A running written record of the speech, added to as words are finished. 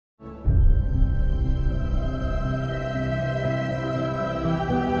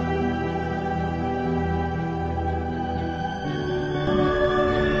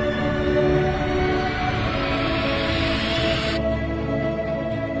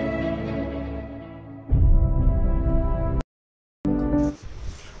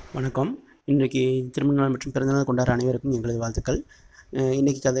வணக்கம். இன்றைக்கி திருமண நாள் மற்றும் பிறந்தநாள் கொண்டாடுற அனைவருக்கும் எங்களது வாழ்த்துக்கள்.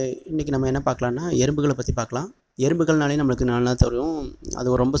 இன்றைக்கி நம்ம என்ன பார்க்கலான்னா, எறும்புகளை பற்றி பார்க்கலாம். எறும்புகள்னாலே நம்மளுக்கு நல்லா தெரியும்.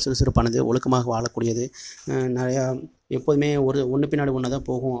 அது ரொம்ப சுறுசுறுப்பானது, ஒழுக்கமாக வாழக்கூடியது. நிறையா எப்போதுமே ஒன்று பின்னாடி ஒன்று தான்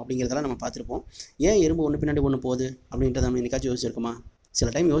போகும் அப்படிங்கிறதெல்லாம் நம்ம பார்த்துருப்போம். ஏன் எறும்பு ஒன்று பின்னாடி ஒன்று போகுது அப்படின்றத நம்ம என்னைக்காச்சும் யோசிச்சிருக்கோமா? சில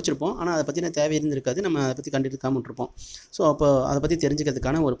டைம் யோசிச்சிருப்போம். ஆனால் அதை பற்றின தேவை இருந்திருக்காது. நம்ம அதை பற்றி கண்டுக்காம விட்டுருப்போம். ஸோ அப்போ அதை பற்றி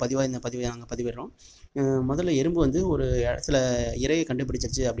தெரிஞ்சுக்கிறதுக்கான ஒரு பதிவாக இந்த பதிவை நாங்கள் பதிவிடுறோம். முதல்ல எறும்பு வந்து ஒரு இடத்துல இரையை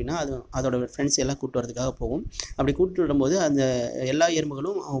கண்டுபிடிச்சிருச்சு அப்படின்னா, அதோட ஃப்ரெண்ட்ஸ் எல்லாம் கூப்பிட்டு வரதுக்காக போகும். அப்படி கூப்பிட்டு வரும்போது அந்த எல்லா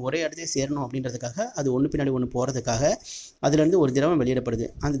எறும்புகளும் ஒரே இடத்தையே சேரணும் அப்படின்றதுக்காக, அது ஒன்று பின்னாடி ஒன்று போகிறதுக்காக அதுலேருந்து ஒரு திரவம் வெளியிடப்படுது.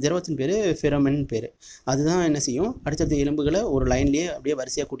 அந்த திரவத்தின் பேர் ஃபெரோமன் பேர். அதுதான் என்ன செய்யும், அடுத்தடுத்த எறும்புகளை ஒரு லைன்லேயே அப்படியே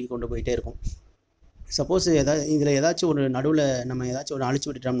வரிசையாக கூட்டிகிட்டு கொண்டு போயிட்டே இருக்கும். சப்போஸ் இதில் ஏதாச்சும் ஒரு நடுவில் நம்ம ஏதாச்சும் ஒரு அழிச்சு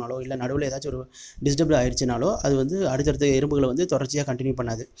விட்டுட்டோம்னாலோ, இல்லை நடுவில் ஏதாச்சும் ஒரு டிஸ்டர்ப் ஆகிடுச்சுனாலோ, அது வந்து அடுத்தடுத்த எறும்புகளை வந்து தொடர்ச்சியாக கண்டினியூ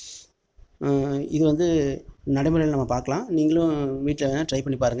பண்ணாது. இது வந்து நடைமுறையில் நம்ம பார்க்கலாம். நீங்களும் வீட்டில் வேணால் ட்ரை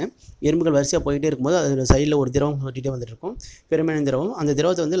பண்ணி பாருங்கள். எறும்புகள் வரிசையாக போயிட்டே இருக்கும்போது அது சைடில் ஒரு திரவம் கொட்டிகிட்டே வந்துட்டுருக்கும். பெருமையான திரவம். அந்த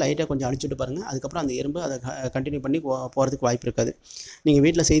திரவத்தை வந்து லைட்டாக கொஞ்சம் அழிச்சு விட்டு பாருங்கள். அதுக்கப்புறம் அந்த எறும்பு அதை கண்டினியூ பண்ணி போகிறதுக்கு வாய்ப்பு இருக்காது. நீங்கள்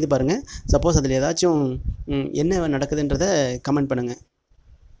வீட்டில் செய்து பாருங்கள். சப்போஸ் அதில் ஏதாச்சும் என்ன நடக்குதுன்றதை கமெண்ட் பண்ணுங்கள்.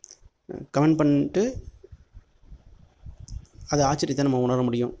 கமெண்ட் பண்ணிட்டு அதை ஆச்சரியத்தை நம்ம உணர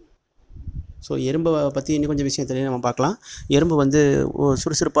முடியும். ஸோ எறும்பை பற்றி இன்னும் கொஞ்சம் விஷயத்துலேயே நம்ம பார்க்கலாம். எறும்பு வந்து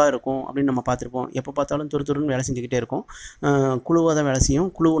சுறுசுறுப்பாக இருக்கும் அப்படின்னு நம்ம பார்த்துருப்போம். எப்போ பார்த்தாலும் துருன்னு வேலை செஞ்சுக்கிட்டே இருக்கும். குழுவாக தான் வேலை செய்யும்.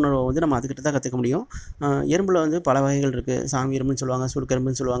 குழு உணர்வை வந்து நம்ம அதுக்கிட்ட தான் கற்றுக்க முடியும். எறும்பில் வந்து பல வகைகள் இருக்குது. சாமி எறும்புன்னு சொல்லுவாங்க,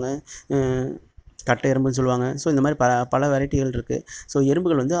 சுருக்கெரும்புன்னு சொல்லுவாங்க, கட்டை எறும்புன்னு சொல்லுவாங்க. ஸோ இந்த மாதிரி பல வெரைட்டிகள் இருக்குது. ஸோ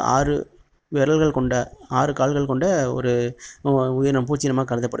எறும்புகள் வந்து 6 விரல்கள் கொண்ட 6 கால்கள் கொண்ட ஒரு உயிரினம், பூச்சினமாக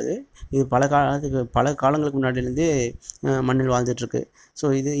கருதப்படுது. இது பல காலங்களுக்கு முன்னாடியிலேருந்தே மண்ணில் வாழ்ந்துட்டுருக்கு.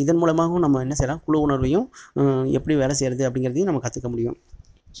 ஸோ இதன் மூலமாகவும் நம்ம என்ன செய்யலாம், குழு உணர்வையும் எப்படி வேலை செய்கிறது அப்படிங்கிறதையும் நம்ம கற்றுக்க முடியும்.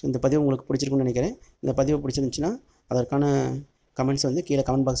 ஸோ இந்த பதிவு உங்களுக்கு பிடிச்சிருக்குன்னு நினைக்கிறேன். இந்த பதிவு பிடிச்சிருந்துச்சுன்னா அதற்கான கமெண்ட்ஸ் வந்து கீழே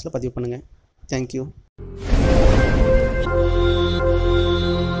கமெண்ட் பாக்ஸில் பதிவு பண்ணுங்கள். தேங்க்யூ.